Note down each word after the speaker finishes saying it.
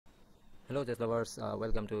Hello chess lovers,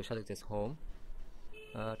 welcome to Shadhok chess home.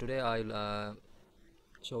 Today I'll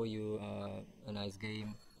show you a nice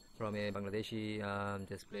game from a Bangladeshi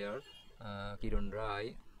chess player, Kiron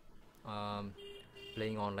Roy,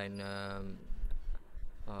 playing online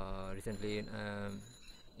recently,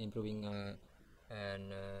 improving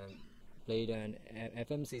and played an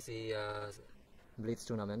FMCC Blitz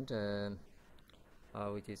tournament,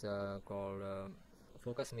 which is called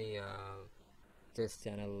Focus Me Chess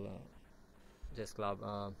Channel. Chess Club,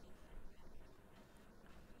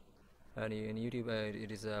 and in YouTube it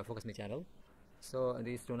is a Focus Me channel. So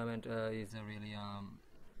this tournament is really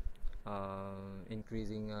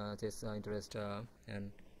increasing chess interest,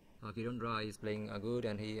 and Kiron Roy is playing good,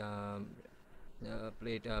 and he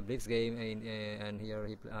played a Blitz game and here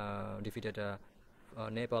he defeated a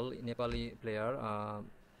Nepali player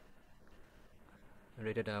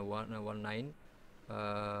rated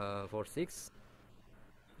 1-9-4-6.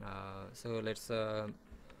 So let's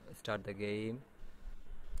start the game,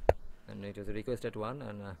 and it was a requested one,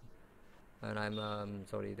 and I'm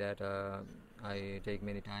sorry that I take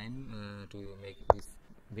many time to make this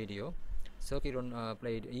video. So Kiron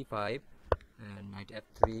played e5 and knight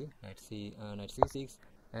f3, knight c6,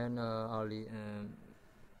 and early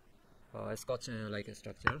Scotch like a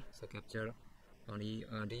structure. So capture on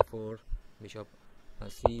d4, bishop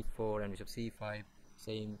c4 and bishop c5,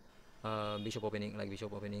 same bishop opening, like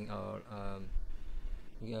bishop opening or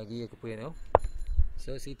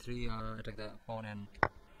so c3 attack the pawn and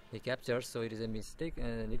he captures. So it is a mistake,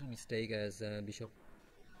 a little mistake, as bishop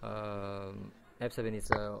f7 is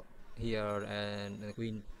here, and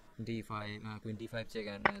queen d5 check,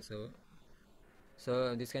 and so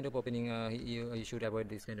this kind of opening you should avoid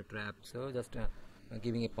this kind of trap. So just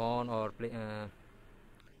giving a pawn or play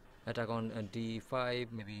attack on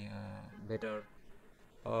d5 maybe better,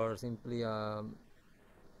 or simply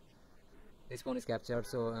this pawn is captured.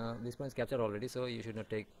 So this pawn is captured already, so you should not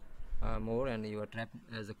take more, and you are trapped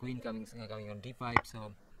as the queen coming on d5.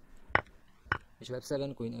 So bishop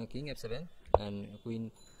f7, queen king f7, and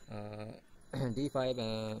queen d5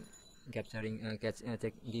 capturing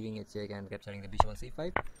check, giving a check and capturing the bishop on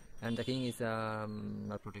c5, and the king is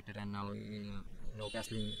not protected, and now no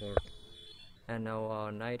castling for, and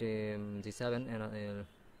now knight g7, and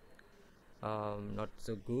not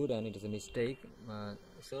so good, and it is a mistake.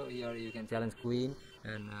 So here you can challenge queen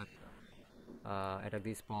and attack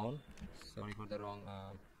this pawn. Sorry for the wrong.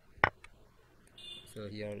 So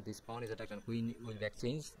here this pawn is attacked and queen will be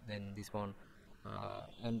exchanged, then this pawn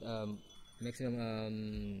and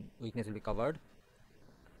maximum weakness will be covered.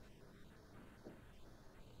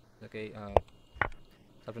 Okay,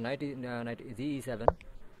 after knight g7,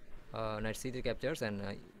 knight c3 captures, and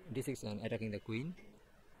d6 and attacking the queen,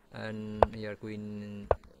 and here queen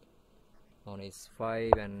on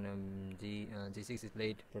h5, and g6 is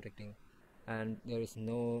played protecting, and there is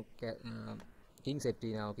no king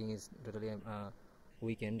safety. Now king is totally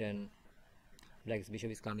weakened, and black's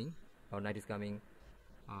bishop is coming, or knight is coming.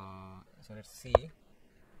 So let's see.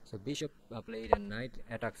 So bishop played and knight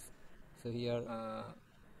attacks. So here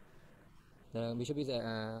the bishop is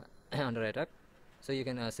under attack, so you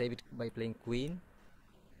can save it by playing queen,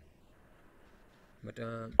 but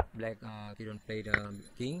black Kiron played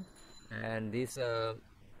king, and this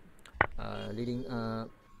leading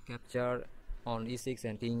capture on e6,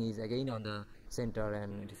 and king is again on the center,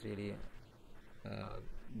 and it is really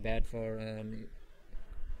bad for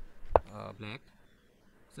black.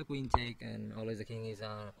 So queen take, and always the king is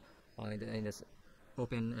in this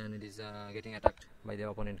open, and it is getting attacked by the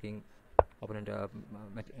opponent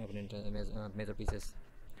major pieces.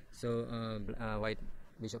 So white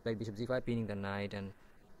bishop played bishop g5, pinning the knight, and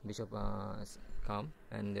bishop come,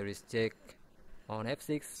 and there is check on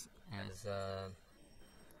f6 as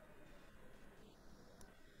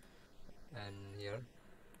and here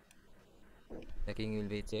the king will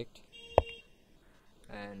be checked,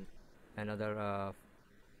 and another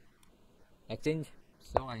exchange.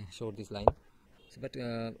 So I showed this line. So, but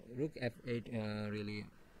rook f8 really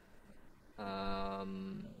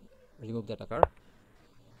remove the attacker,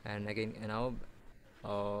 and again now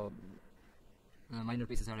minor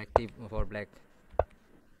pieces are active for black,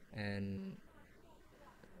 and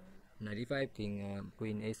knight e5, king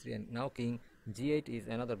queen h3, and now king g8 is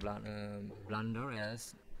another blunder,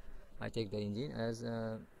 as I take the engine, as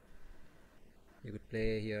you could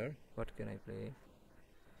play here. What can I play?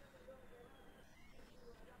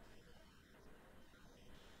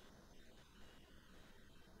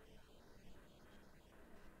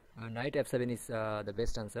 Knight f7 is the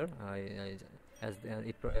best answer, as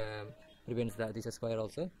it prevents this square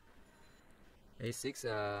also.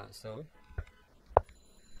 a6, so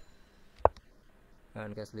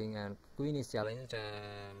and castling, and queen is challenged.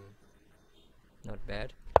 Not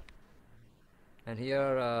bad. And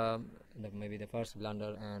here maybe the first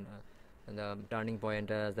blunder, and the turning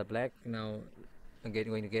point as the black now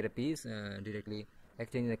going to get a piece directly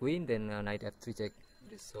exchanging the queen, then knight f3 check.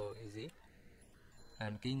 It is so easy,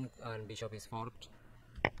 and king and bishop is forked,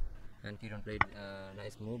 and Kiron played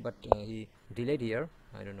nice move, but he delayed here.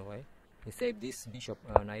 I don't know why. He saved this bishop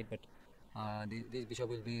knight, but this bishop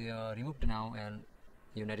will be removed now, and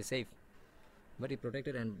unit is safe. But he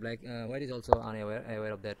protected, and white is also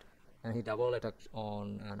aware of that, and he double attacked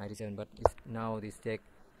on 97. But now this check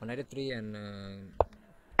on knight f3, and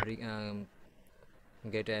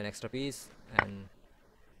get an extra piece, and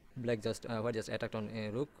white just attacked on a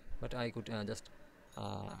rook, but I could just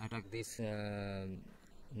attack this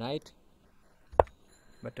knight,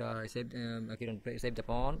 but I saved Kiron saved the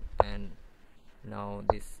pawn, and now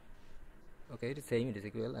this it is same, it is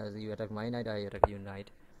equal. As you attack my knight, I attack your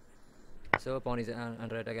knight, so pawn is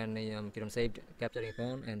under attack, and Kiron saved, capturing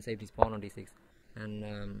pawn, and saved his pawn on d6. And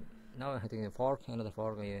now I think another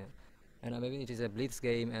fork, and maybe it is a blitz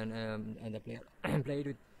game, and the player played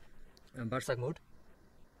with Barsak mode,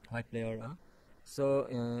 white player. So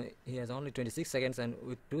he has only 26 seconds, and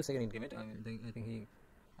with 2-second increment, I think he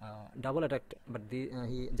double attacked, but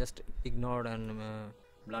he just ignored and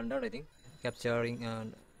blundered, I think, capturing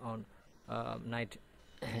on knight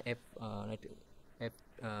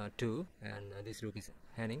f2, and this rook is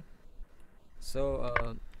hanging. So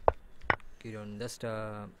Kiron just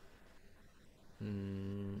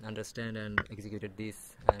understand and executed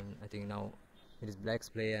this, and I think now it is black's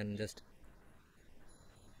play, and just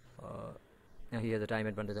he has a time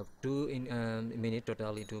advantage of 2 minute,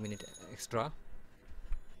 totally 2 minute extra.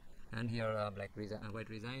 And here white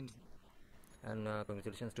resigned, and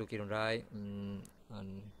congratulations to Kiron Roy, and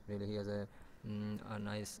really he has a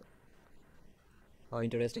nice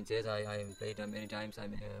interesting chess. I played many times,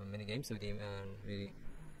 many games with him, and really,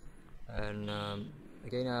 and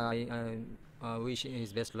again I wish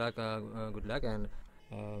his best luck, good luck, and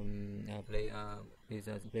his play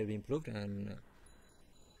will be improved. And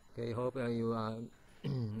okay, hope you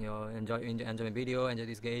enjoy my video, enjoy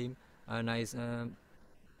this game. Nice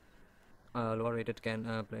lower rated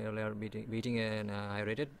player beating a high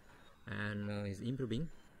rated, and he's improving,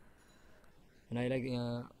 and I like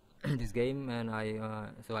this game, and I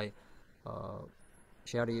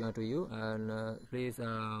share it to you, and please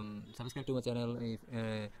subscribe to my channel if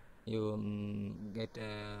you get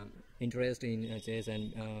interest in chess,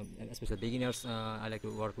 and especially beginners. I like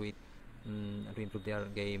to work with to improve their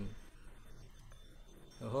game.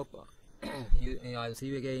 I hope I'll see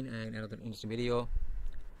you again in another interesting video.